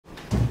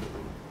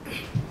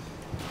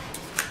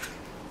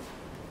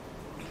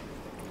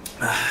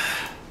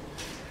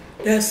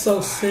That's so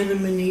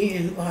cinnamony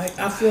and like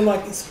I feel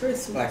like it's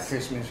Christmas. Like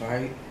Christmas,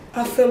 right?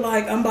 I feel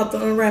like I'm about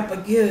to unwrap a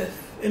gift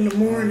in the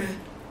morning.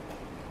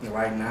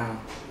 Right now.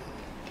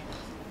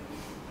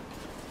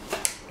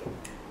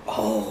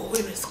 Oh,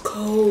 and it's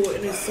cold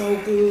and it's so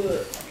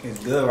good.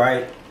 It's good,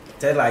 right?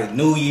 That's like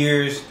New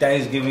Year's,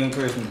 Thanksgiving,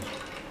 Christmas.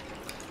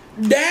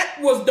 That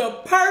was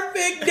the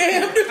perfect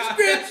damn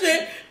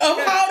description of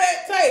how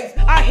that tastes.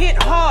 I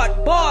hit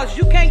hard bars,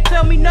 you can't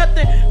tell me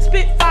nothing.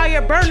 Spit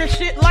fire, burning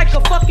shit like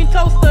a fucking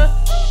toaster.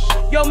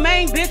 Your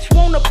main bitch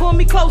wanna pull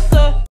me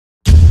closer.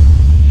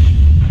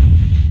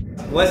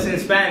 What's in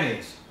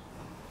Spanish?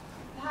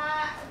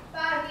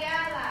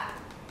 Fladiana.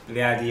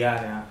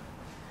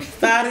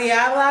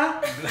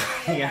 Fladiana?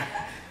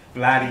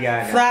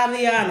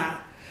 Fladiana.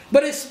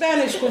 But it's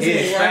Spanish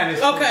cuisine, right?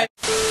 Spanish. Okay.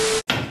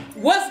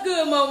 What's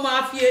good, Mo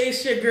Mafia?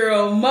 It's your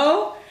girl,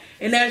 Mo.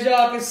 And as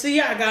y'all can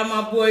see, I got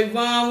my boy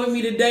Vaughn with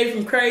me today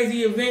from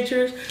Crazy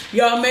Adventurez.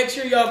 Y'all make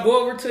sure y'all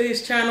go over to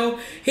his channel.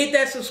 Hit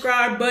that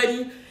subscribe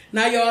button.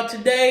 Now, y'all,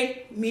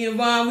 today, me and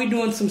Vaughn, we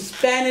doing some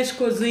Spanish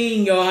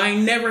cuisine, y'all. I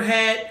ain't never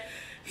had.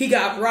 He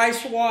got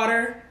rice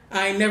water.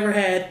 I ain't never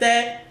had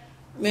that.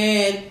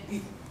 Man,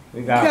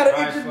 we got you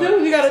gotta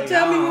introduce. You gotta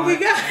tell me what we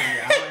got.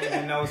 I don't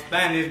even know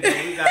Spanish, but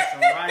we got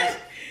some rice.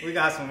 We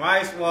got some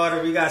rice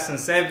water. We got some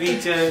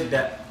ceviche.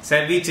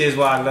 Ceviche is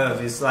what I love.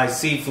 It's like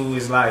seafood.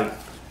 It's like,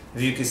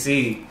 as you can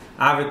see,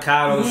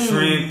 avocado,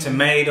 shrimp,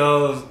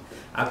 tomatoes.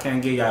 I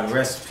can't give y'all the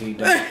recipe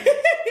though.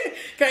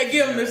 Can't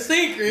give them the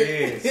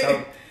secret. Yeah.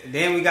 So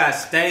then we got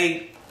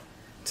steak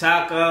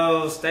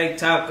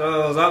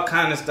tacos, all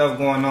kind of stuff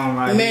going on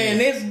right Man,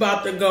 here. it's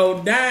about to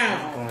go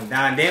down. It's going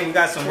down. Then we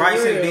got some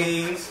rice and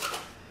beans.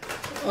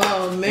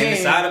 Oh man. And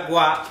a side of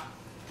guac.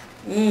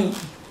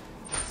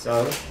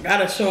 So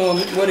gotta show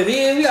them what it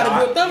is. We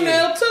gotta do a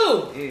thumbnail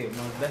too. Yeah,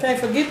 can't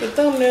forget the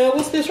thumbnail.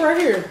 What's this right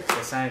here?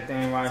 The same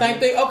thing right Same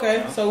here. thing. Okay,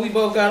 yeah. So we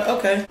both got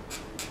okay.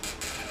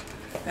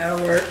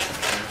 That'll work.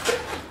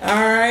 All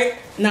right.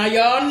 Now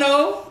y'all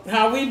know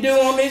how we do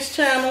on this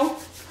channel.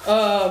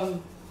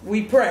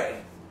 We pray.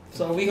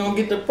 So we gonna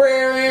get the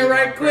prayer in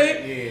right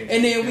quick,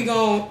 and then we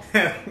gonna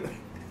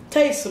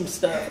taste some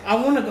stuff. I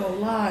wanna go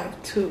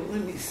live too.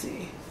 Let me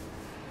see.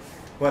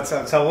 What's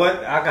up? So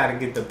what? I gotta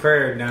get the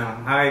prayer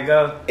down. How it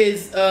go?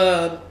 It's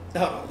hold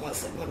on 1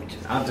 second. Let me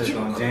just. I'm just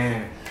gonna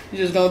jam. You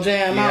just gonna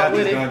jam out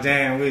with it? I'm just gonna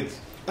jam with you.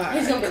 Right,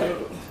 he's gonna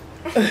cook.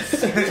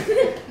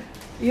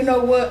 You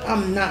know what?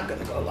 I'm not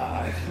gonna go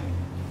live.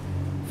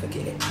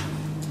 Forget it.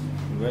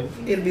 You ready?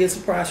 It'll be a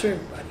surprise for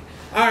everybody.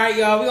 All right,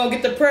 y'all. We gonna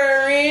get the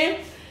prayer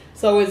in.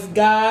 So it's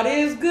God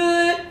is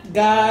good,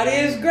 God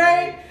is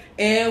great,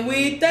 and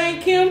we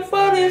thank Him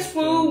for this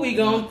food. We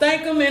gonna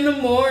thank Him in the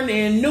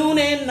morning, noon,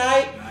 and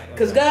night.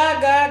 Cause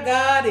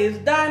God is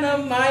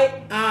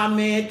dynamite.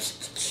 Amen.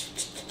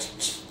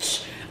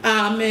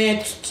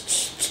 Amen.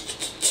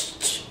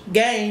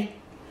 Gang.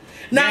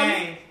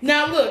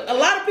 Now look, a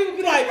lot of people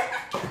be like,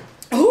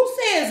 who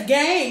says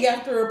gang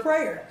after a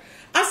prayer?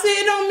 I said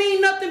it don't mean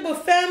nothing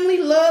but family,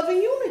 love,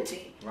 and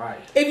unity. Right.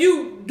 If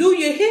you do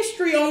your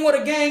history on what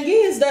a gang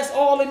is, that's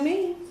all it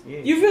means. Yeah.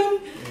 You feel me?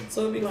 Yeah.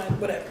 So it'd be like,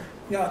 whatever.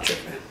 Y'all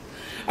tripping.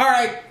 All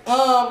right.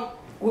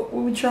 What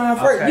we trying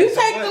first? Okay, you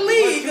take the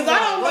lead, because I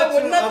don't know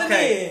what nothing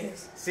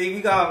is. See,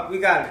 we got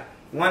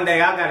one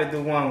day I gotta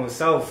do one with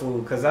soul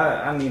food, because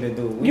I need to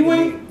do.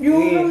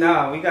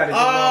 No, we gotta do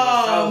one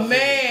with soul food.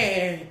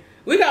 Man.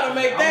 We gotta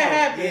make that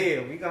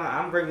happen. Yeah,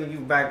 I'm bringing you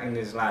back in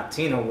this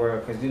Latino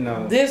world, because you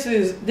know this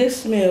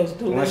smells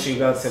delicious. Once you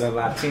go to the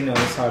Latino,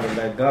 it's hard to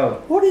let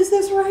go. What is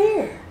this right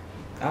here?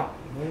 Oh,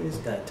 what is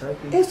that,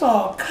 turkey? It's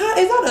all cut.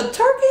 Is that a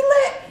turkey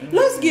leg?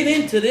 Let's get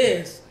into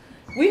this.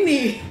 We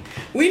need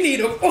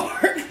a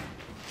fork.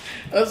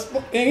 A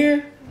spoon in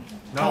here.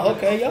 No. Oh,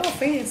 okay, y'all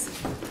fancy.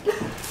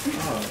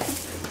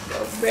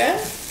 Yeah.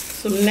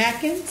 Some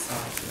napkins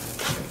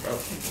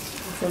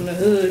from the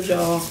hood,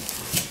 y'all.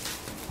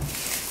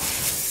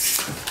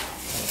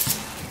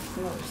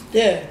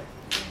 Yeah.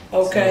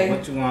 Okay. So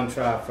what you want to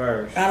try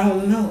first? I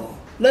don't know.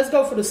 Let's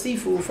go for the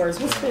seafood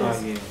first. What's this?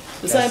 Oh, yeah.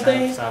 The same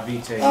thing?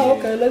 Ceviche. Oh,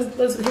 okay.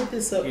 Let's hit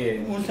this up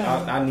one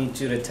time. I need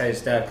you to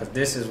taste that, because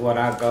this is what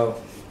I go.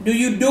 Do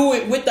you do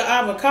it with the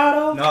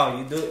avocado? No,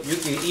 you do. You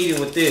can eat it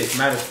with this.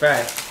 Matter of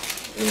fact.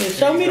 Yeah,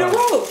 show me the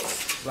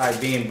ropes.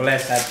 Like being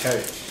blessed at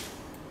church.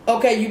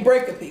 Okay, you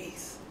break a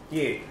piece.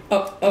 Yeah.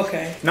 Oh,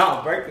 okay. No,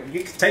 break it.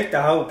 You can take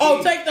the whole piece.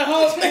 Oh, take the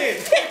whole thing.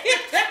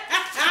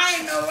 I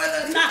ain't know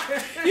whether or not.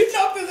 You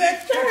know, because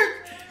at church,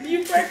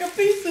 you break a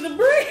piece of the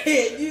bread.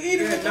 You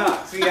eat it with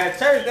the... See, at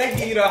church, they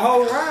give you the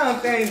whole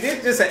round thing. This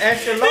is just an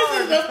extra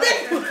large. This is a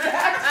big one.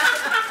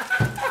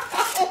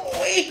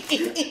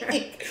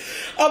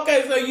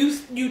 Okay, so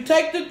you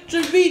take the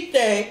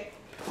ceviche.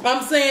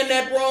 I'm saying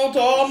that wrong to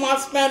all my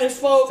Spanish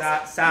folks.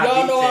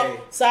 Y'all know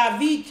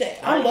ceviche.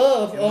 I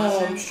love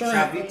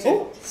shrimp.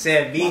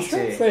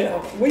 Ceviche.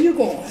 Where you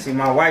going? See,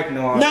 my wife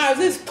knows. Now, is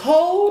this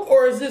cold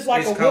or is this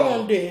like a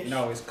warm dish?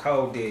 No, it's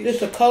cold dish.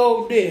 It's a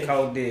cold dish.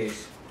 Cold dish.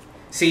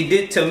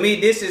 See, to me,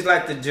 this is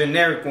like the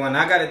generic one.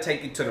 I gotta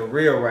take you to the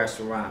real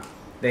restaurant.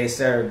 They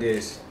serve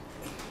this.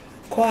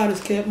 Quiet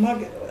as kept, my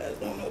ghetto ass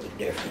don't know the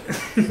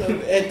difference. So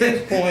at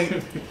this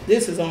point,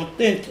 this is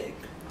authentic.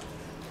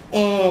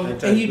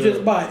 And you good.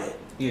 just bite it.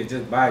 Yeah,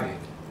 just bite it.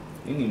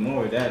 You need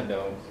more of that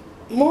though.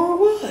 More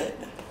what?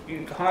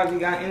 You hardly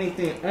got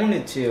anything on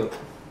the chip.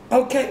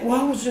 Okay,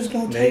 well I was just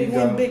gonna There take you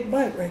one go. big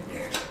bite right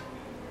there.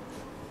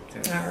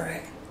 All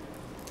right.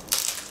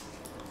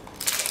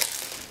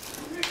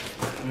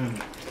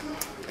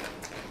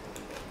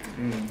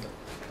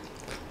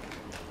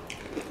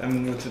 Tell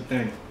me what you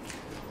think.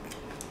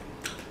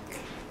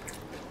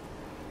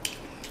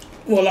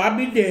 Well, I'll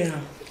be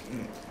damned.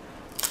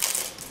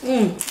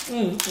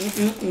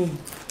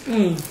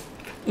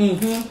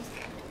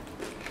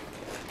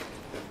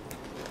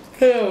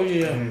 Hell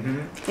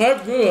yeah.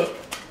 That's good.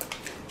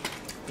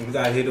 You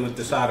gotta hit it with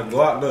the side of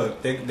guac.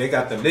 Look, they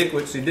got the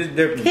liquid. See, this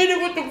different. Hit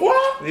it with the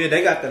guac? Yeah,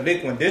 they got the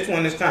liquid. This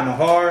one is kind of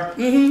hard.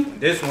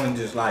 This one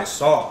just like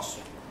sauce.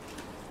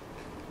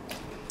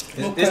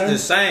 It's the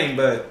same,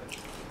 but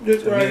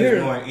This to right me here.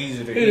 it's more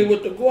easy to Hit eat. it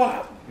with the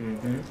guac.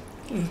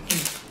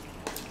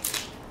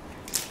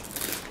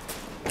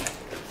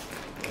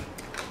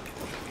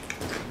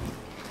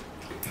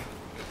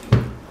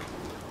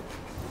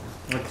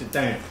 What you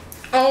think?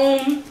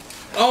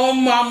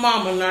 On my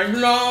mama. Now, you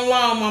know I don't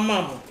lie on my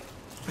mama.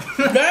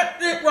 That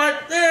shit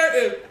right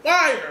there is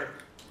fire.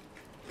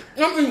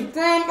 I'm eating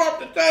crumbs off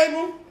the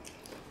table.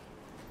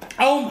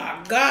 Oh my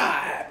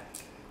God.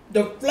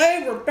 The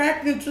flavor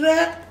packed into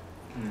that.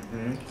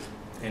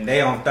 And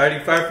they on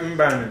 31st and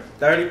Burner.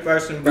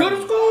 31st and What Burner.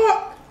 is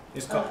called?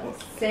 It's called.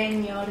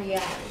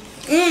 Señoría.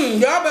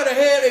 Y'all better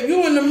have, if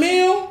you in the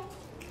meal,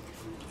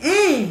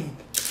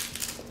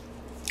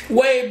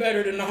 way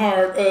better than the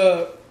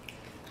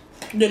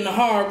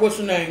hard, what's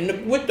the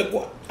name? With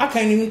the, I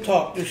can't even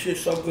talk, this shit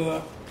so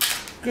good.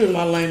 Excuse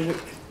my language.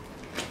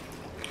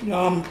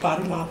 Y'all, I'm a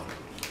potty mouth.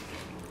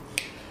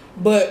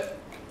 But,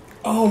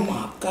 oh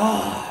my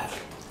God.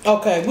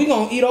 Okay, we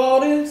gonna eat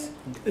all this?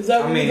 Is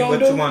that what we gonna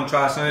do? What you want to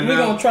try something We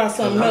else? gonna try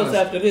something else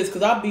after this,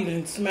 because I beat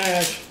and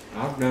smash.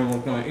 I'm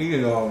done gonna eat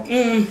it all.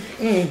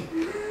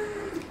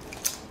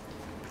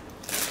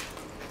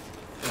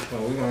 So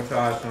we're gonna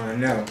try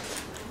something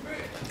else.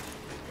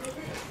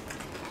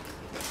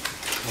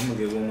 I'm gonna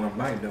get one more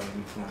bite though.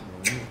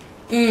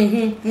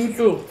 Me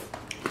too.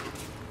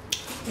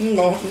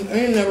 No, I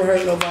ain't never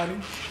heard nobody.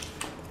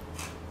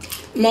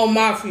 Mo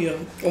Mafia.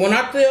 And when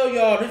I tell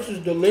y'all this is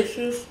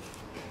delicious,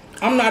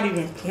 I'm not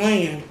even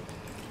playing.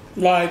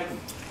 Like,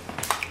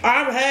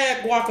 I've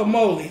had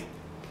guacamole,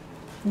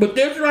 but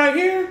this right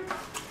here,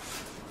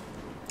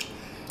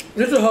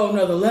 this is a whole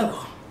nother level.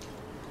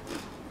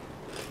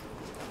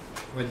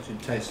 What you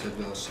taste of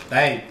the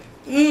steak?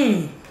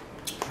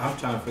 I'm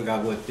trying to figure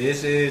out what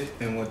this is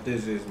and what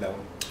this is though.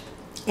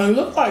 It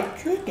looks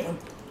like chicken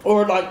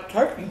or like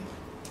turkey.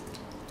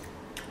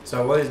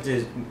 So what is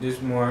this?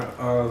 This more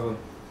of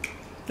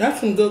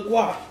That's some good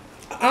guac.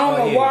 I don't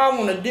know why I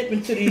want to dip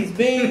into these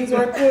beans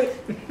right quick.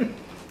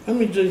 Let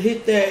me just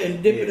hit that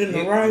and dip it in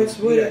the rice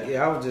with it.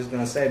 Yeah, I was just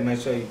gonna say, make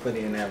sure you put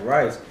it in that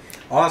rice.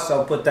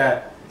 Also, put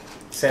that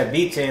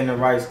ceviche in the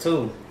rice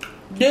too.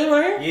 This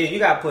right here? Yeah, you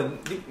gotta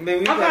put. Man,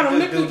 we gotta gotta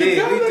mix just do it this.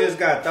 together? We just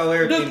gotta throw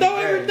everything. Just throw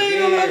together.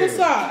 everything on the other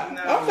side.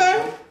 No.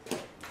 Okay.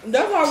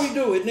 That's how we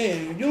do it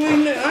then. You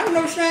ain't, I ain't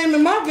no shame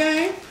in my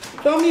game.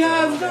 Tell me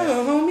how it's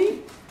done, homie.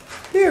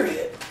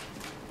 Period.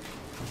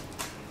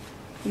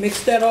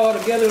 Mix that all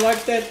together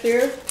like that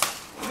there.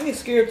 I ain't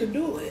scared to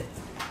do it.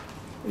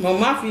 My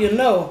mafia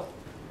know.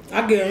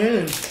 I get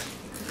in.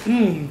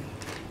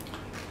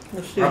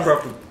 Let's see. I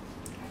brought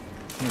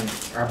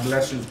I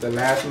bless you with the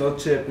last little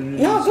chip.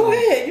 No, go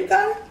ahead. You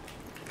got it.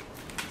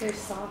 They're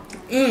soft.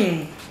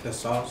 The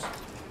sauce.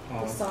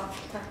 The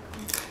soft taco.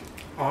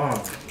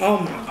 Oh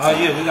my. Oh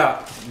yeah, we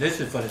got. This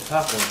is for the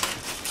taco.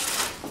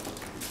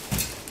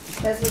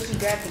 That's what you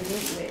grab the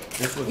meat with.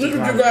 This what Look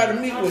what you got to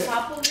meet On with.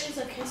 top of it is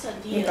a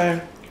quesadilla.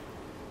 Okay.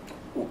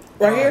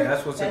 Right here?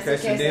 That's what's That's the the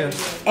quesadilla.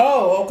 quesadilla.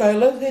 Oh, okay.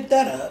 Let's hit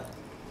that up.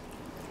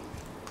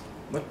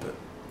 What the?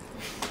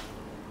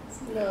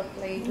 It's a little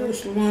flavor.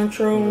 Little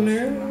cilantro in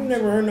there. I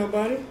never heard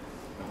nobody.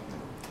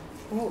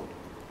 Oh.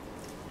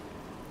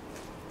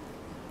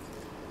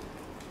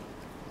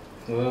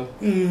 Well.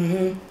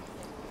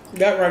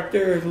 That right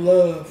there is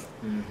love.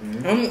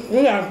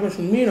 We gotta put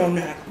some meat on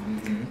that.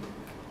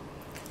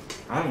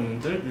 I don't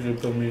even think you should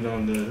put meat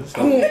on this.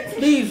 I want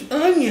these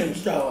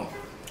onions though.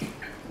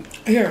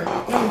 Here,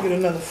 let me get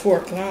another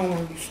fork, 'cause I don't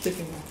want to be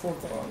sticking my fork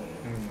all in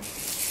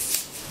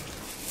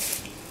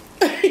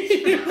there.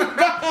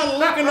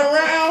 Looking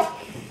around.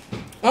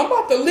 I'm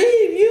about to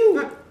leave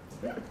you.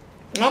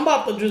 I'm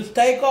about to just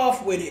take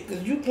off with it,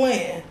 because you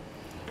playing.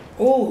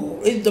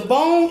 Ooh, is the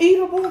bone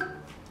eatable?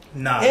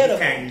 Nah, Edible. you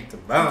can't eat the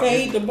bone. You can't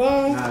eat the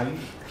bone? Nah,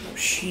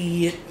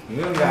 Shit. you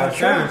don't got a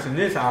chance in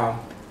this house.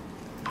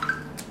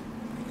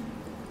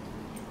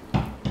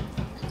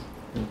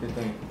 What you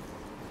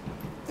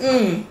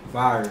think?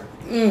 Fire.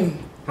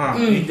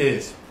 Eat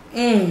this.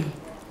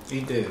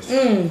 Eat this.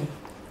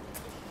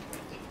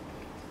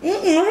 What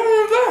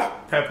is that?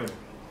 Pepper. Is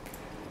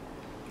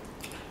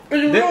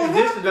it real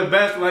This hot? is the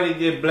best way to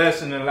get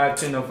blessed in a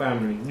Latino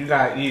family. You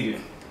gotta eat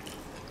it.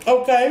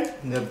 Okay.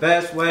 The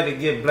best way to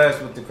get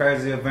blessed with the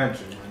crazy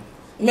adventure, man.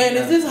 Man,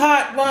 is this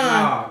hot wine?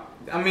 Nah,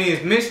 I mean,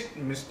 it's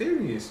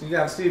mysterious. You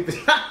gotta see if it's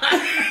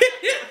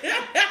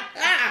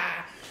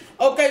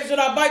Okay, should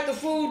I bite the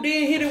food,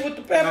 then hit it with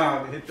the pepper?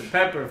 Nah, hit the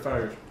pepper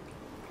first.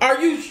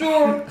 Are you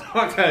sure?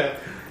 Okay.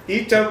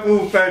 Eat your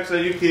food first so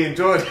you can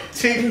enjoy the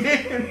chicken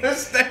and the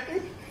steak.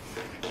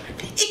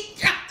 He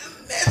tried to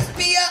mess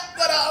me up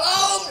for the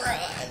long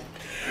run.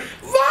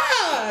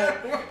 Vaughn!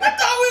 I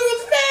thought we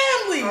was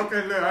family.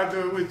 Okay, look, I'll do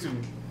it with you.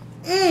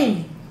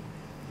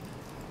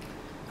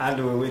 I'll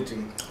do it with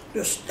you.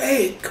 The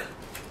steak.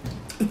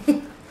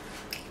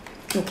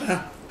 Okay.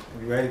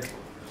 You ready?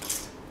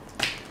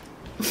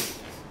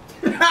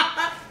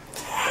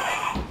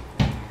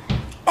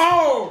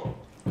 Oh!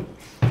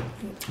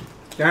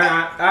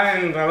 I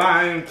ain't gonna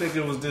lie, I didn't think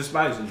it was this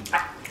spicy.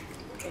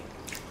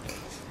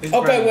 It's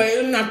Okay, burning- wait,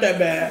 it's not that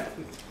bad.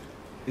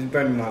 It's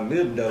burning my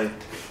lip though.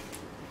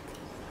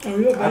 Oh,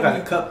 you're I got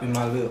a cup in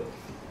my lip.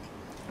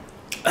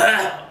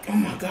 Oh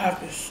my God,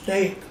 the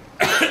steak.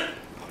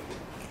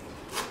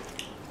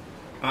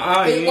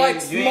 It's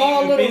like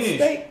small little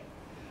steak.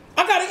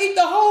 I gotta eat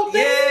the whole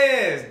thing?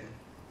 Yes.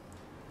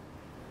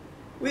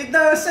 We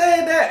done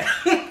said that.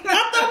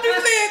 I thought you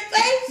said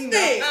taste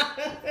it.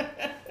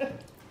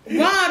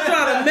 Ron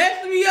trying to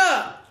mess me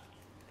up.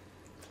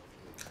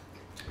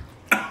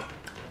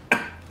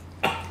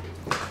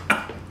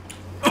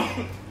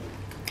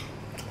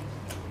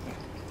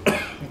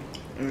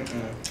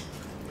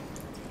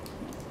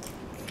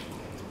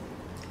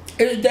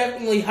 It's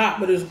definitely hot,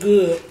 but it's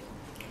good.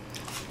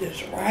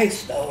 This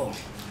rice though.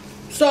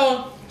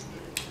 So,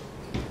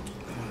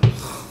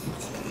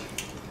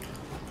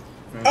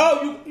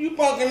 oh, you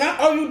fucking out?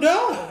 Oh, you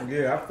done?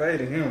 Yeah, I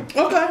faded him.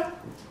 Okay.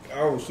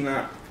 Oh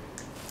snap.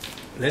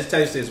 Let's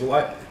taste this.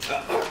 What?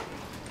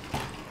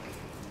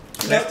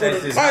 Let's That's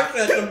taste what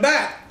this. at the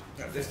back.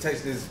 Let's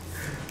taste this.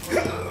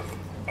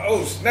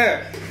 Oh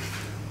snap.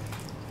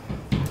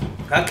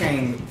 I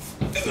can't.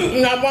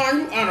 Now, Vaughn,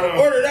 you on the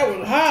order. That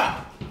was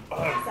hot.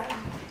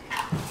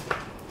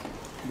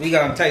 We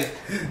gonna taste.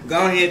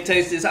 Go ahead and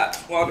taste this hot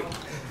water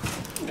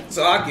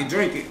so I can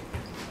drink it.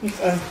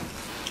 Okay.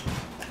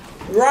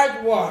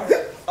 Rice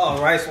water.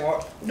 Oh, rice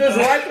water. Just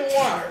rice and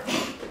water.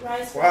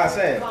 Rice Why I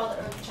say it? called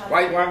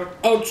White water.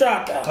 Oh,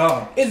 chata.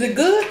 Oh. Is it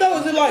good though?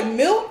 Is it like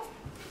milk?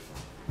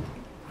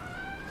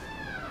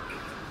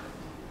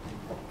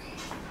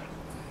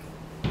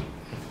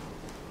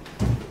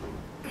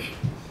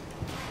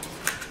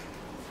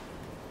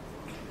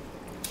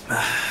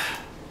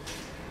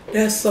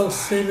 That's so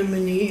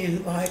cinnamony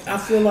and like I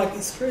feel like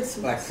it's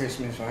Christmas. Like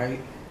Christmas, right?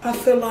 I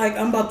feel like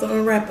I'm about to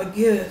unwrap a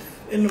gift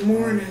in the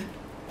morning.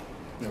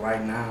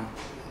 Right now.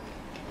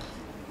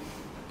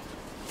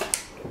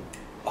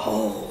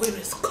 Oh, and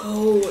it's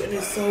cold and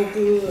it's so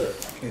good.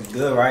 It's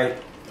good, right?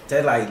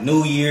 That's like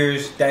New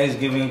Year's,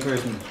 Thanksgiving,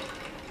 Christmas.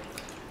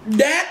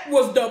 That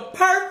was the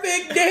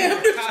perfect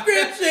damn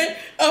description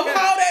of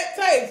how that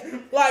tastes.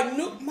 Like,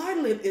 my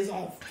lip is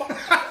on fire.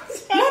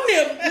 My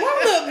lip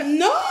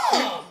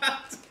numb.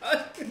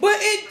 But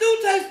it do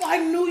taste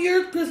like New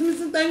Year's,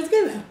 Christmas, and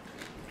Thanksgiving.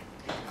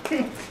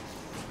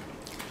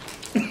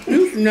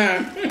 You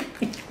snap.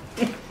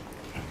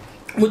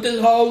 With this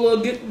whole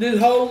little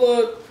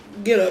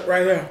get up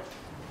right here.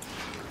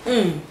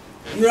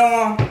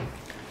 Y'all.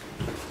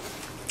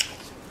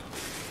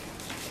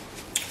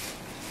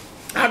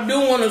 I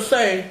just want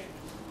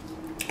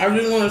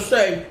to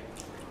say,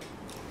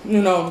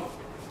 you know,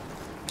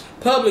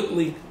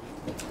 publicly,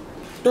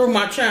 through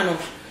my channel,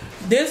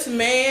 this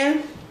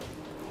man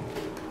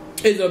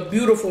is a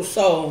beautiful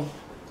soul.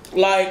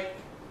 Like,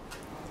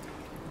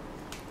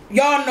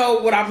 y'all know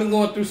what I've been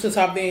going through since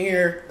I've been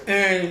here,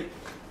 and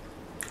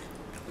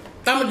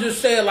I'm going to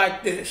just say it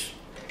like this.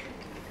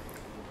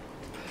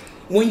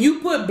 When you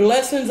put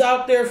blessings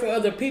out there for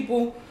other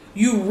people,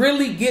 you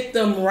really get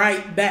them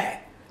right back.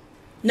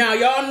 Now,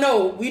 y'all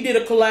know we did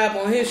a collab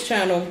on his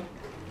channel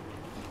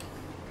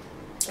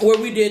where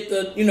we did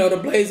the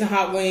blazing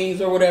hot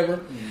wings or whatever.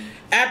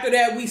 After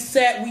that, we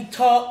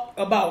talked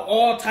about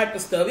all type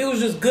of stuff. It was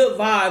just good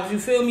vibes, you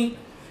feel me?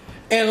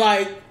 And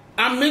like,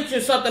 I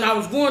mentioned something I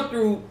was going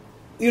through,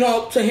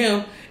 to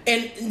him,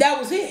 and that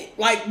was it.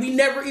 Like, we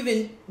never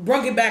even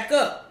brung it back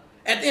up.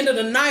 At the end of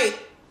the night,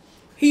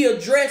 he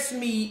addressed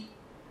me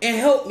and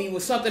helped me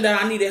with something that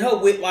I needed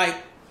help with. Like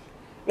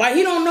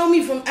he don't know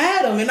me from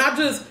Adam, and I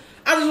just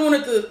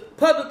wanted to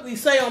publicly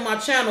say on my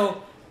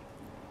channel,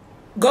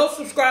 go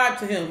subscribe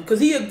to him, because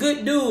he a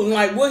good dude, and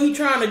like what he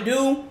trying to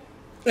do,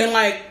 and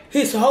like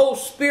his whole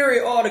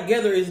spirit all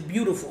together is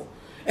beautiful.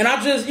 And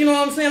I just, you know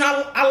what I'm saying,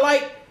 I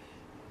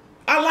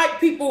like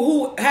people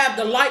who have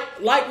the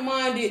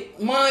like-minded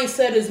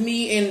mindset as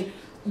me, and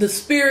the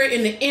spirit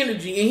and the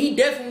energy, and he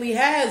definitely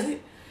has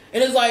it.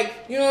 And it's like,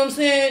 you know what I'm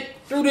saying,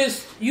 through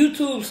this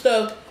YouTube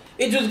stuff,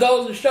 it just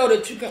goes to show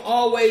that you can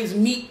always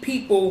meet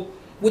people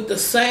with the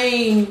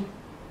same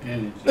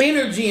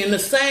energy and the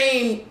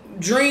same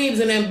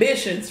dreams and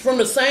ambitions from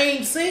the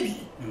same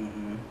city.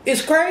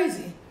 It's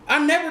crazy. I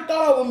never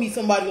thought I would meet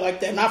somebody like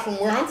that. Not from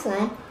where I'm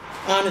from,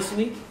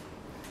 honestly.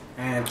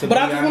 And to But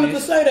be I just honest, wanted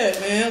to say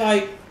that, man.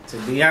 Like, to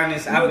be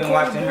honest, I've been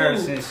watching her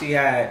since she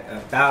had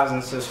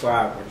 1,000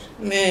 subscribers.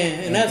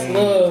 Man, and that's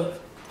love.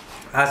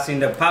 I seen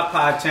the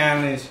Popeye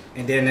challenge,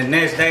 and then the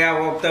next day I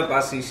woke up,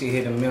 I see she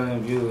hit 1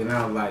 million views, and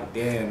I was like,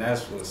 damn,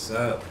 that's what's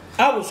up.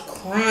 I was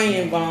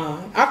crying,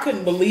 Vaughn. I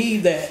couldn't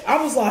believe that.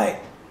 I was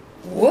like,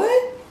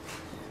 what?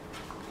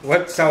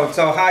 What? So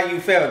how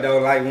you felt though?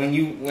 Like when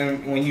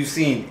you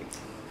seen it?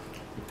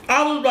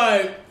 I was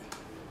like,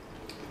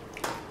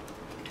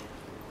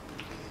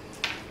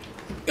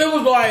 it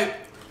was like,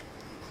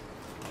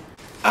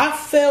 I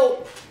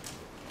felt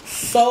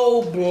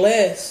so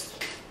blessed.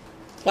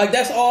 Like,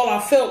 that's all I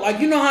felt. Like,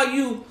 you know how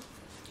you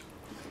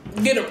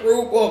get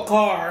approved for a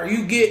car,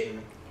 you get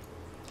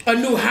a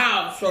new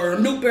house or a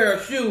new pair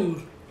of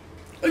shoes.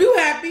 Are you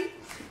happy?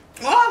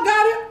 Oh, I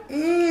got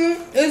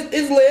it.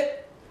 It's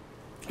lit.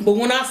 But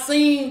when I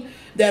seen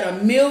that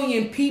 1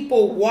 million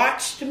people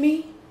watched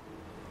me,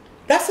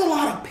 that's a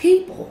lot of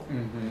people.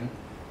 Mm-hmm.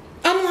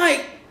 I'm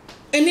like,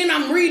 and then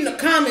I'm reading the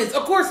comments.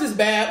 Of course, it's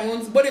bad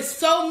ones, but it's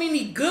so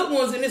many good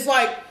ones. And it's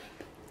like,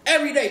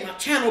 every day my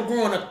channel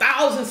growing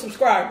 1,000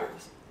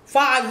 subscribers,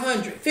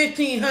 500,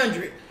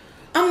 1,500.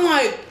 I'm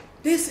like,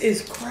 this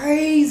is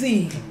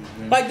crazy.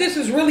 Mm-hmm. Like, this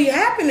is really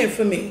happening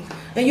for me.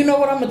 And you know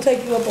what? I'm going to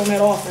take you up on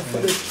that offer for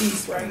this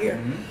piece right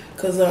here.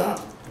 Because,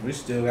 we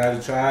still got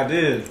to try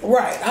this.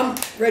 Right. I'm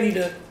ready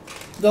to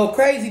go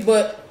crazy.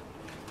 But,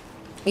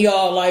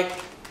 y'all, like,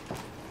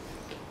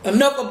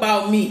 enough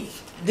about me.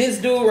 This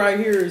dude right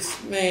here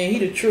is, man, he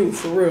the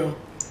truth, for real.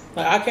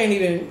 Like, I can't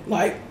even,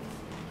 like,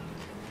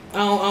 I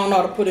don't know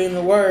how to put it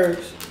into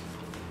words.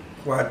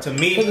 Well, to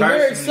me personally,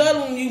 very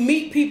subtle when you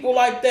meet people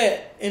like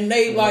that, and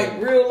they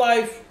like real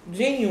life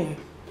genuine.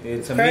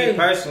 Yeah, to me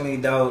personally,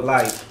 though,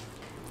 like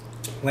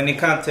when it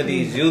comes to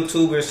these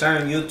YouTubers,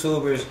 certain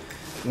YouTubers,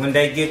 when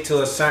they get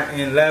to a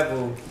certain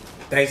level,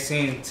 they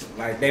seem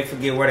like they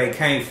forget where they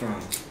came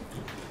from.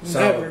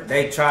 So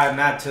they try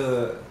not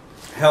to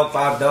help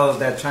out those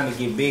that trying to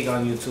get big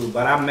on YouTube.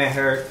 But I met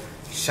her,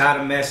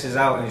 shot a message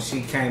out, and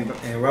she came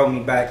and wrote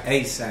me back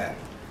ASAP.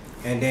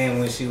 And then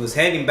when she was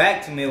heading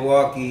back to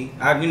Milwaukee, in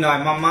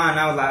my mind,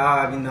 I was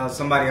like,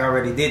 somebody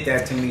already did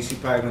that to me. She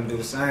probably gonna do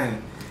the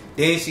same.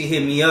 Then she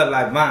hit me up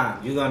like,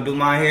 Mom, you gonna do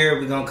my hair,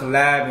 we gonna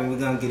collab, and we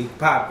gonna get it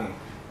popping.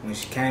 When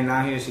she came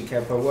down here, she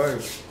kept her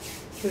word.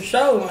 For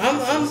sure.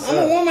 I'm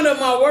a woman of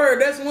my word.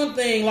 That's one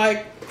thing.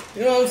 Like,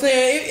 you know what I'm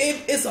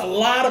saying? It's a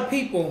lot of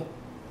people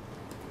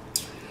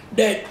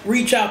that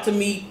reach out to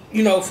me,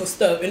 for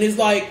stuff. And it's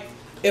like,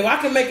 if I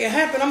can make it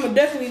happen, I'm gonna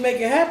definitely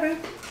make it happen.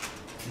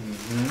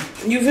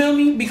 You feel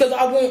me? Because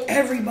I want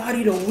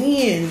everybody to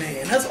win,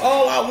 man. That's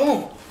all I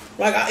want.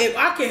 Like, if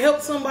I can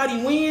help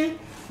somebody win,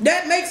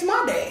 that makes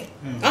my day.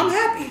 I'm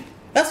happy.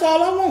 That's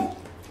all I want.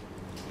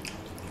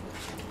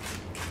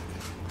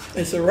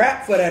 It's a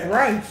wrap for that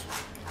rice.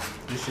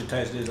 You should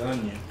taste this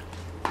onion.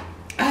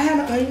 I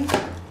had an onion.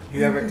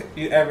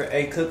 You ever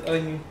ate cooked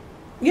onion?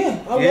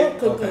 Yeah, I love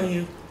cooked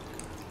onion.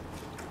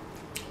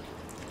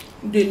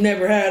 Did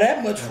never have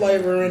that much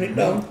flavor in it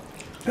though.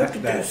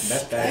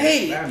 That's that.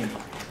 Hey.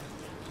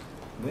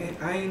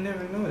 I ain't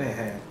never know they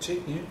had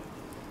chicken.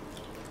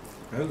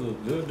 That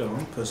look good though. I'm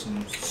gonna put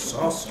some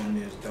sauce on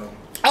this though.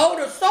 Oh,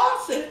 the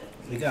sauce!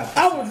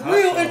 I was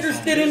real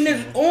interested in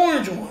this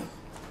orange one.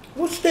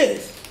 What's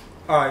this?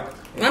 Alright.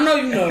 I know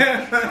you know.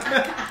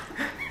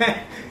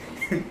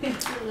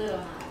 It's a little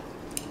hot.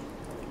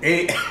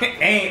 It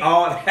ain't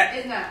all that.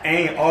 It's not.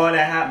 Ain't all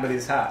that hot, but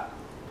it's hot.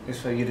 It's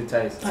for you to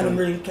taste. I don't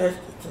really taste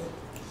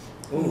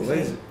it. Ooh, what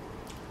is it?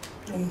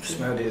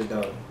 Smell this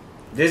though.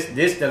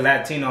 This the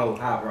Latino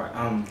hot right?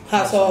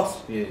 Hot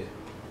sauce. Yeah.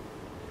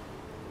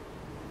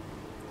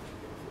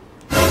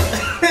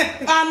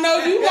 I know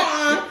you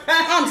lying.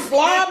 I'm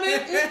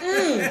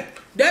slobbing.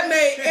 That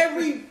made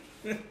every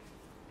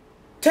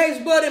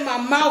taste bud in my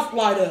mouth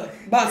light up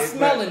by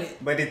smelling it.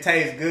 But it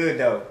tastes good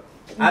though.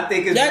 I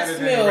think it's that better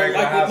smell than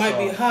regular like hot it might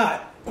sauce. be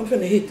hot. I'm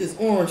finna hit this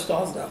orange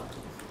sauce though.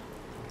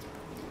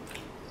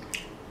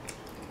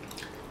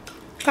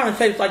 Kind of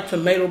tastes like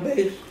tomato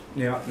base.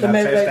 Yeah,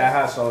 tomato taste that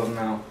hot sauce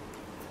now.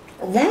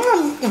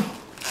 Ron's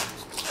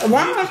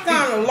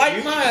kind of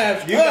like my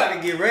ass. You gotta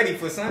get ready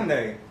for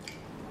Sunday.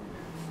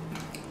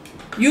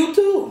 You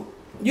too.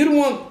 You the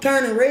one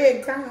turning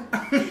red crying.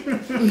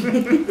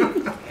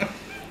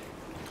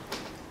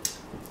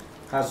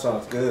 Hot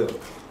sauce good.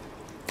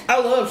 I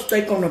love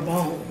steak on the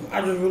bone.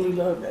 I just really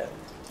love that.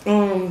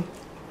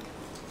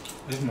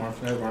 There's more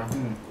flavor.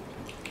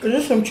 Is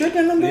there some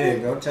chicken in there?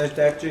 Yeah, go taste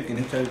that chicken.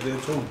 It tastes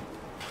good too.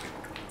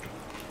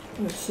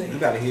 Let's see. You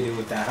gotta hit it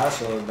with that hot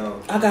sauce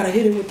though. I gotta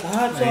hit it with the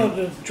hot sauce,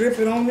 just drip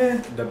it on there.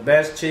 The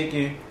best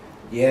chicken,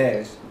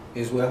 yes,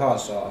 is with hot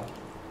sauce.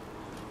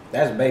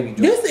 That's baby drip.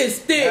 This is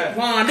thick,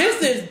 Vaughn.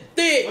 This is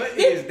thick. What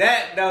is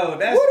that though?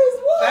 That's what is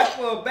what? That's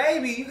for a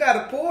baby. You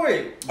gotta pour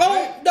it.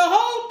 Oh, the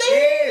whole thing?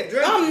 Yeah,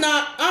 drink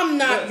I'm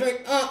not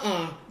drink.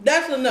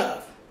 That's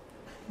enough.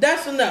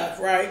 That's enough,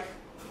 right?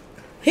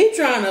 He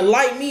trying to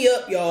light me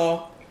up,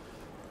 y'all.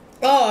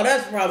 Oh,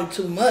 that's probably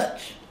too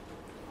much.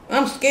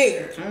 I'm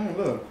scared.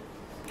 Look.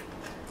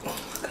 Oh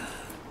my God.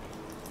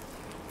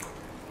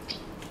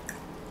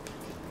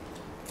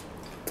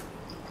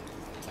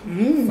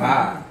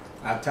 Fire.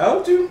 I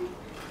told you.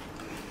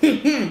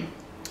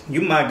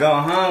 You might go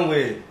home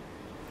with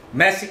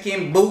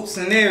Mexican boots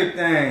and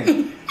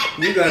everything.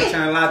 You gonna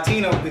turn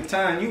Latino every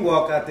time you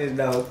walk out this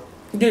door.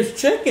 This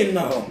chicken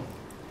though.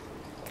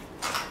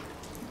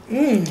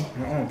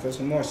 Put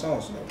some more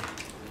sauce though.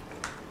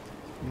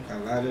 You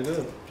gotta light it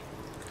up.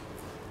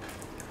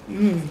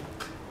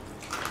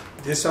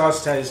 This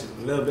sauce tastes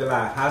a little bit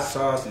like hot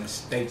sauce and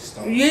steak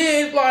sauce.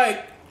 Yeah, it's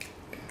like,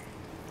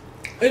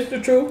 it's the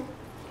truth.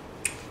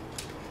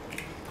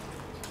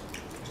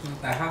 It's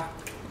not that hot.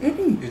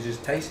 It's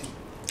just tasty.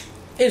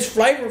 It's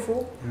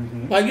flavorful.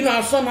 Like, you know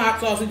how some hot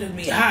sauce just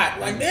be hot.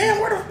 Like, damn,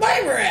 where the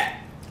flavor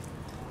at?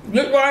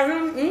 This right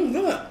here,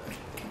 good.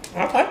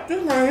 I like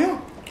this right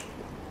here.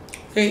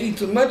 Can't eat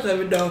too much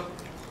of it though.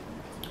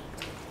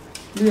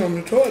 Be on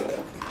the toilet.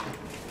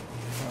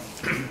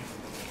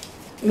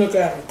 Look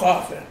at him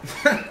coughing.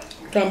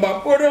 Talking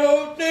about pour the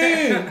whole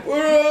thing. Pour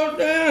the whole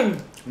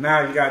thing.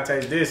 Now you gotta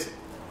taste this.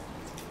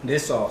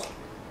 This sauce.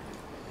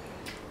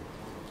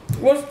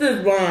 What's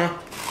this, Brian?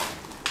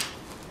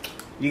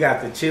 You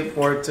got the chip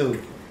for it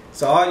too.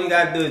 So all you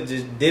gotta do is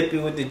just dip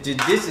it with the.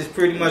 This is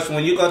pretty much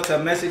when you go to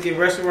a Mexican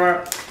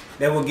restaurant,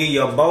 they will give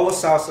you a bowl of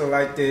salsa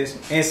like this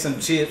and some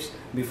chips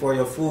before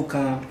your food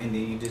come, and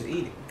then you just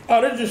eat it.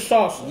 Oh, that's just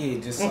sauce. Yeah,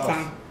 just okay.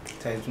 sauce.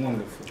 Tastes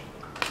wonderful.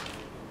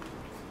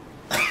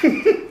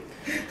 I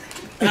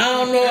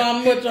don't know how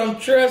much I'm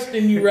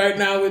trusting you right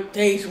now with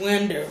taste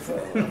wonderful.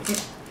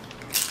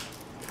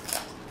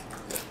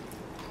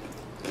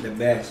 The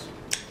best.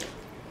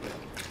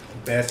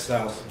 Best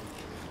salsa.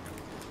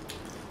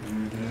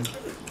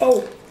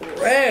 Oh,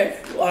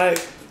 fresh. Like,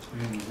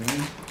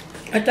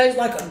 it tastes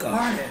like a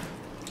garden.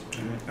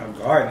 A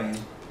garden?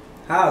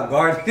 How a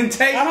garden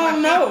tastes? I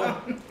don't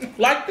know.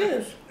 Like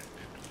this.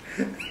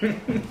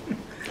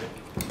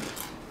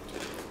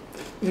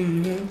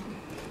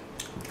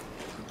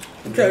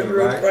 Okay,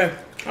 real right? fresh.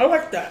 I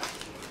like that.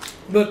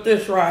 But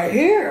this right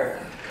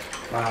here.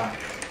 Wow.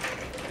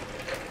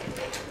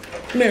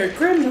 Merry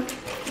Christmas.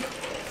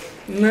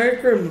 Merry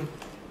Christmas.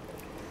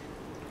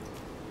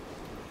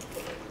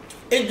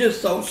 It's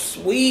just so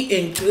sweet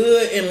and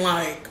good and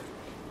like,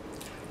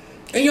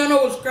 and you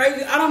know what's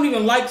crazy? I don't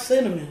even like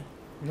cinnamon.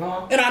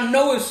 No. And I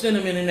know it's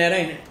cinnamon in that,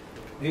 ain't it?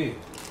 Yeah.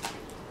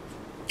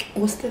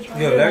 What's this right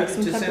You here? allergic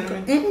Some to type of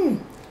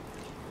cinnamon?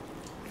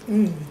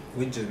 Mm-mm.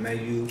 We just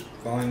made you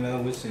fall in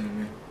love with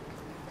cinnamon.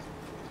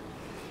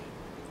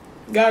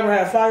 You ever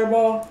have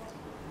Fireball?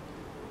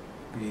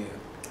 Yeah.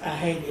 I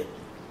hate it.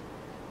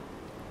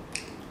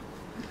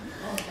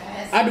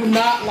 Okay. I do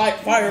not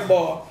like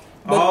Fireball.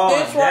 But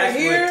this right that's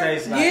here, what it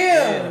tastes like.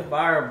 yeah. The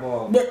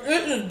Fireball. But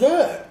it is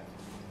good.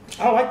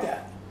 I like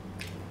that.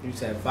 You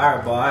said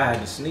Fireball, I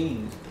had to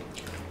sneeze.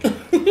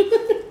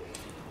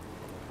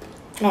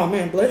 Oh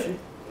man, bless you.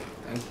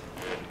 Thank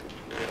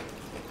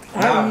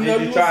I didn't know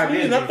did you you try was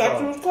sneezing. this I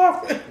thought you was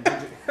coughing.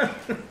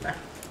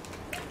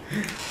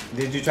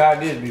 Did you try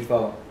this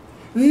before?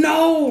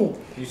 No.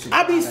 You should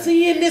I be try that.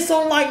 seeing this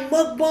on like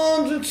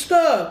mukbangs and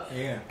stuff.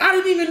 Yeah. I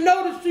didn't even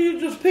notice you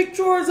just picked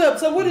yours up.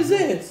 So what is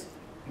this?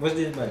 What's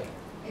this, babe?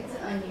 It's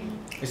an onion.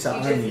 It's an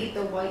You onion. just eat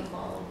the white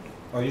ball.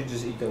 Or you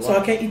just eat the white? So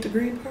I can't eat the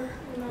green part?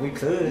 No, We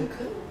could. You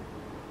could.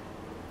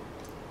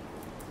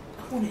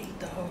 I want to eat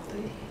the whole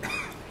thing.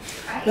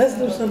 I Let's eat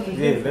do the whole something.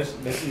 thing. Yeah,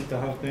 let's eat the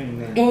whole thing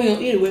then. And we gonna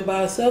eat it with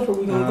by itself, or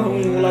we gonna go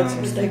in with like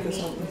some steak or With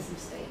something? some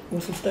steak.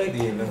 With some steak?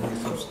 Yeah, let's get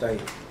some steak.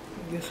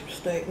 Get some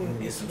steak. I'm gonna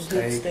get some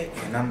good steak,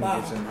 and I'm gonna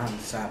get some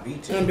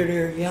ceviche. under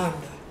there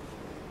yonder.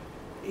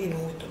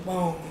 Even with the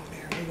bone on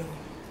there. We gonna...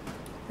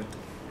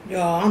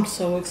 Y'all, I'm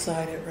so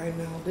excited right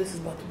now. This is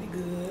about to be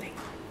good.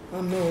 I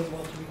know it's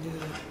about to be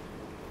good.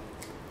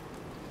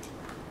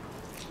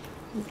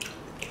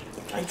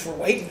 Thanks for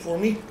waiting for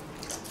me.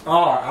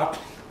 Oh,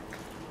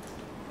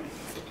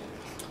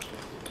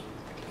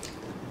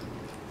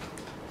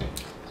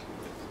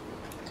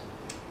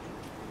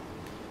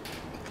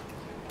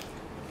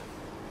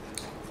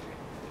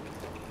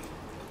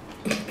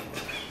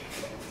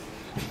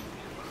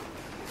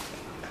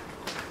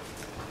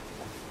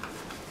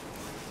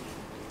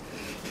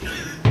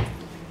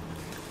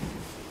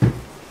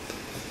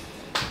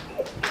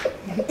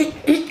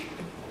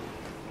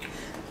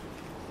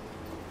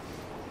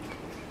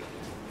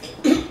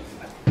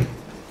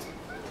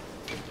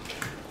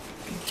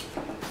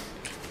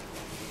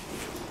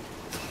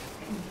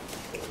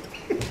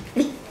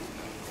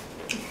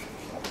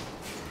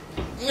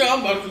 Yeah,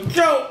 I'm about to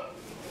choke.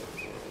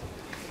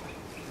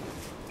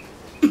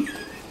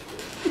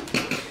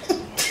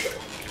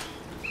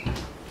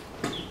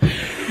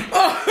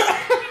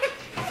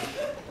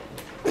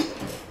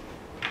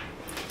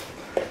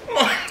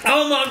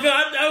 Oh my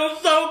God, that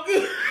was so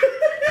good.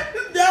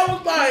 That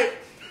was like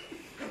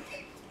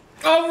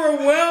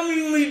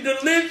overwhelmingly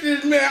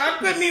delicious, man. I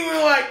couldn't even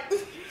like.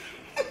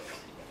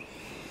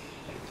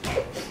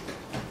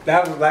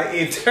 That was like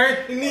it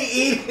turned me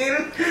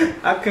eating.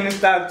 I couldn't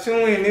stop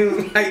chewing. It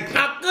was like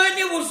I couldn't.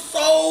 It was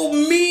so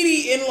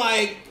meaty and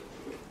like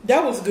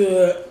that was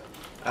good.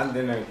 I'm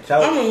in there.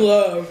 I'm in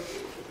love.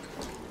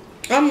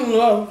 I'm in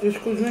love with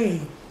this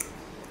cuisine.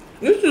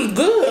 This is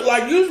good.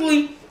 Like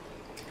usually,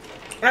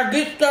 I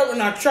get stuff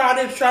and I try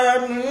this, try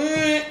that.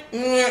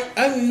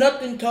 Ain't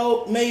nothing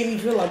made me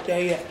feel like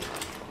that yet.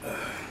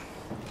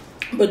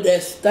 But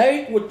that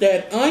steak with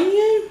that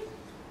onion,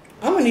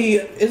 I'm gonna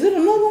eat. Is it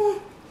another one?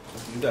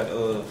 You got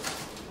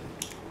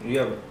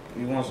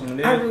you want some of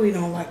that? I really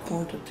don't like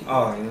corn tortillas.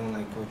 Oh, you don't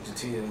like corn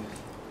tortillas?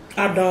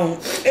 I don't.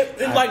 It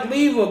like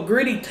leave a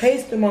gritty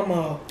taste in my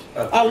mouth.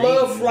 I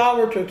love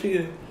flour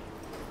tortillas.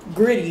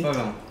 Gritty. Hold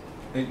on.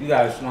 You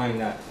gotta explain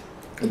that.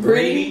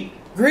 Gritty,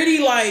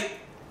 like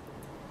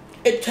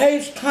it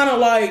tastes kind of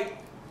like.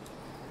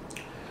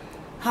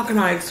 How can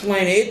I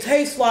explain it? It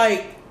tastes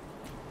like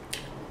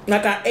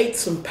I ate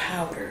some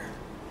powder.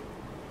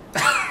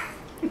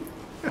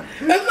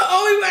 That's the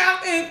only way I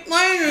can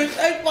explain it. It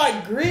tastes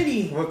like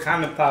gritty. What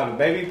kind of powder?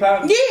 Baby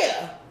powder?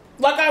 Yeah,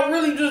 like I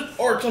really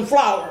or some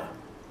flour.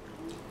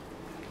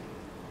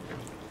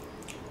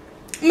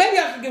 Maybe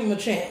I should give him a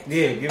chance.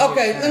 Yeah, give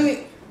okay, it a chance. let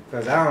me.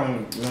 Cause I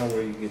don't know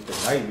where you get the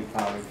baby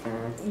powder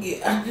from.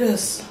 Yeah,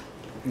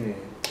 Yeah.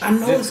 I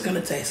know it's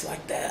gonna taste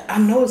like that. I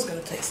know it's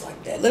gonna taste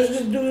like that. Let's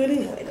just do it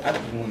anyway. I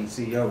just want to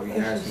see your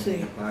reaction see.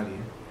 to the body.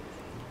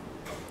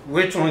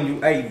 Which one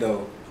you ate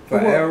though? For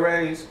What? air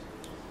rays?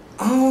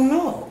 I don't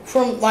know.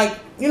 From I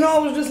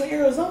was just in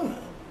Arizona,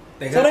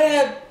 They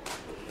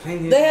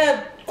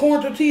have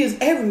corn tortillas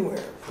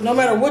everywhere. No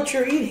matter what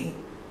you're eating,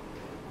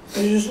 it's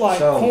just like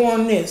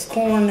corn this,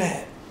 corn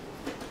that.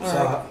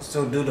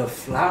 So do the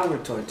flour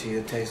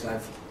tortilla taste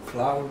like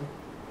flour?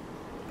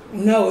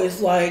 No,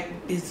 it's like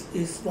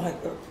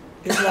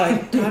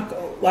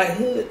taco, like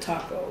hood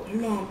tacos.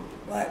 You know I'm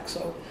black,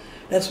 so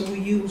that's what we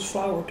use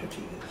flour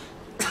tortillas.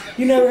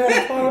 You never had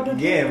a flour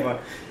tortilla? Yeah,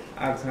 but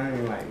I'm telling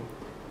you, like,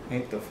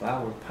 ain't the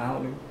flour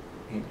powder?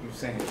 Ain't you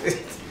saying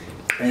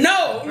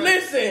No,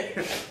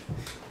 listen.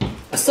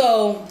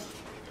 So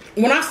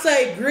when I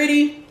say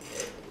gritty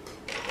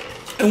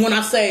and when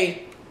I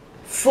say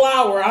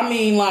flour, I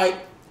mean like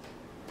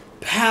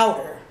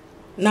powder,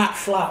 not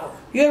flour.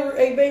 You ever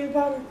ate baby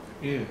powder?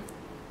 Yeah.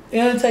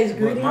 It tastes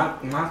gritty.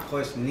 But my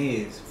question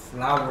is,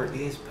 flour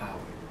is powder.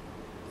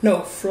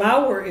 No,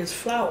 flour is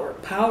flour.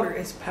 Powder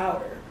is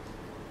powder.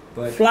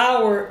 But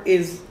flour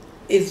is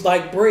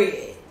like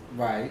bread.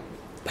 Right.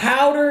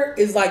 Powder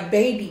is like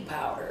baby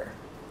powder.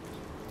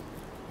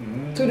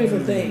 Two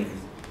different things.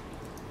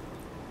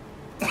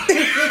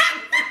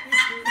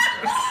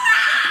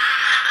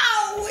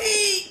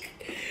 Weak.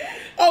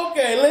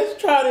 Okay,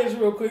 let's try this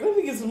real quick. Let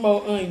me get some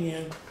more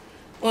onion.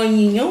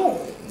 Onion.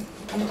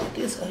 I want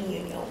this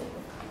onion.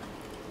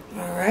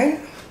 Alright.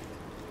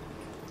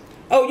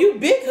 Oh, you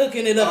big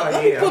hooking it up.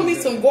 Let me put me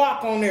some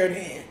guac on there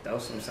then. Throw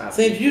some sauce.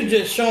 Since you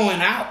just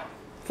showing out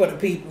for the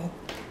people.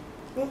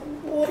 Oh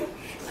boy,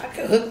 I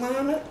can hook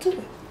mine up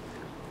too.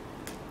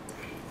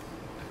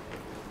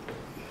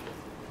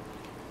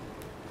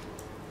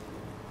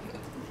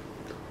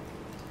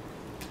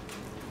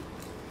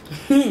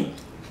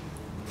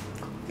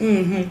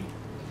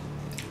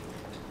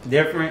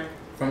 Different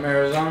from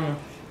Arizona?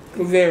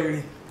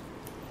 Very.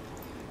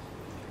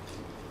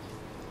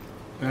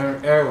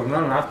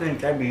 Arizona, I think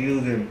they be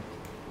using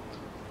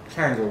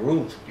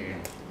kangaroo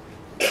skin.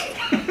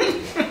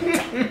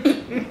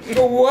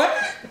 What?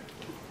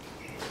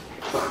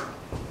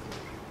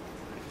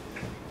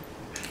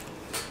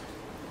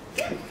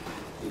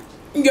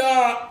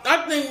 Y'all,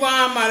 I think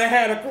Ryan might have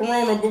had a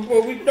corona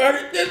before we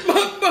started this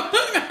mukbang.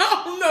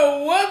 I don't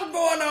know what's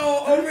going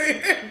on over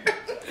here.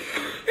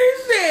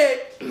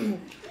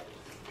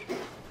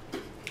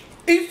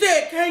 He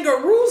said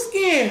kangaroo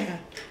skin.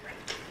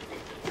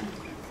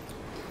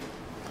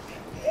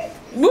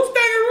 What's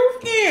kangaroo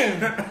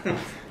skin?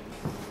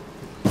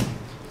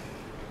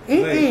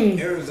 Wait,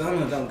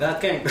 Arizona don't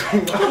got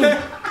kangaroo.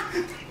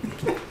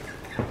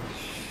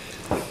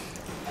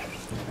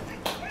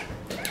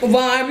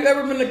 Vaughn, have you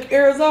ever been to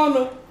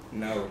Arizona?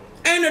 No.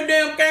 Ain't a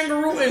damn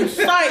kangaroo in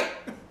sight.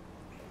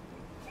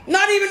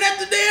 Not even at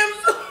the damn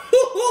zoo.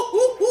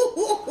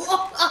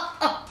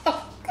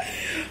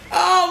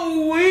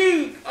 I'm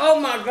weak. Oh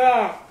my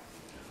God.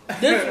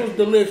 This was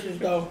delicious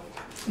though.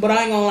 But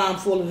I ain't gonna lie, I'm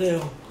full of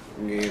hell.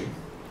 Yeah.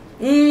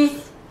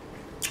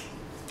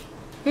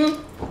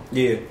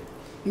 Yeah.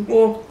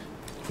 Well,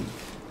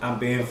 I'm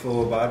being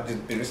full, but I've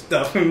just been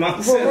stuffing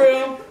myself. for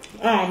real?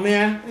 Oh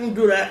man, don't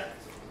do that.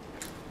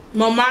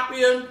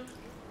 Mafia,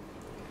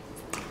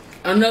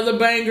 another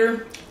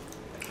banger.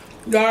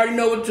 You already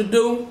know what to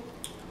do.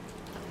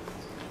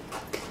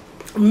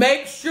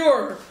 Make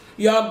sure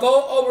y'all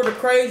go over to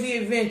Crazy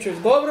Adventures.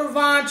 Go over to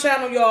Vaughn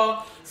channel,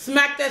 y'all.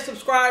 Smack that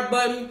subscribe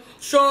button.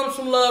 Show them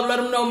some love. Let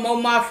them know Mo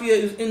Mafia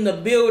is in the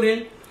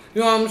building.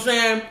 You know what I'm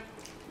saying?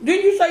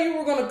 Didn't you say you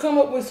were going to come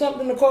up with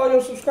something to call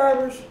your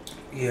subscribers?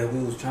 Yeah,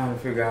 we was trying to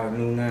figure out a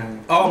new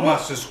name. Oh, my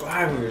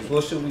subscribers.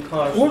 What should we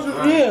call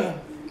subscribers? Yeah.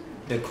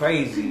 The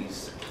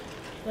Crazies.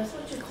 That's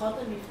what you called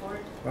them before.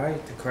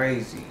 Right? The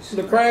crazies.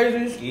 The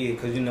crazies. Yeah,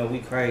 because you know we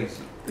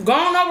crazy. Go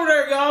on over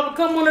there, y'all.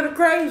 Become one of the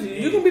crazies.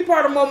 You can be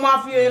part of Mo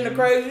Mafia and the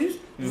crazies.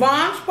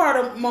 Von's part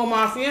of Mo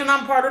Mafia and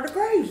I'm part of the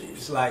crazies.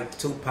 It's like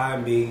Tupac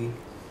and Biggie.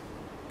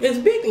 It's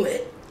big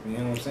lit. You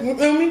know what I'm saying? You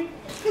feel me?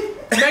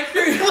 Make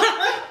sure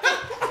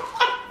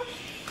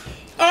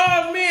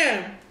oh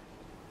man.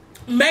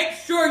 Make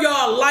sure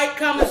y'all like,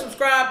 comment,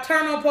 subscribe,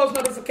 turn on post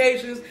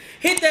notifications,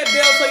 hit that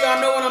bell so y'all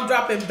know when I'm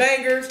dropping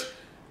bangers.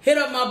 Hit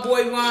up my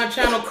boy Von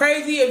channel,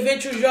 Crazy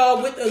Adventures,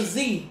 y'all, with a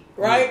Z,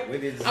 right? Yeah,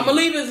 with a Z. I'm gonna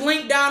leave his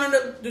link down in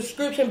the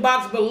description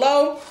box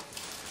below.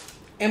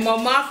 And Mo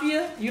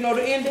Mafia, you know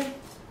the ending?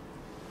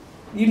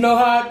 You know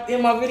how I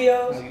end my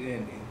videos? How you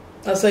ending?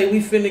 I say we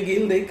finna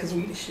get lit because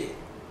we the shit.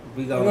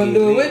 We You gonna gonna get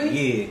do it lit. with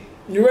me? Yeah.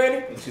 You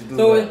ready? What you do?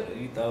 So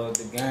You throw it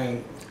the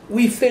game.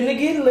 we finna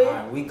get lit. All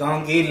right, we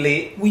gonna get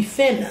lit. We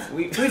finna.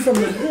 We from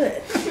the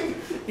hood.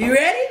 You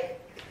ready?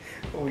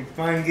 We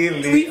fun get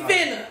lit. We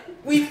finna.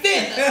 We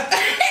finna.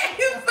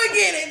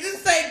 Forget it.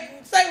 Just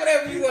say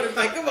whatever you want to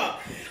say. Come on.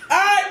 All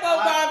right, Mo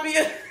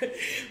Mafia.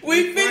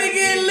 We finna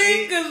get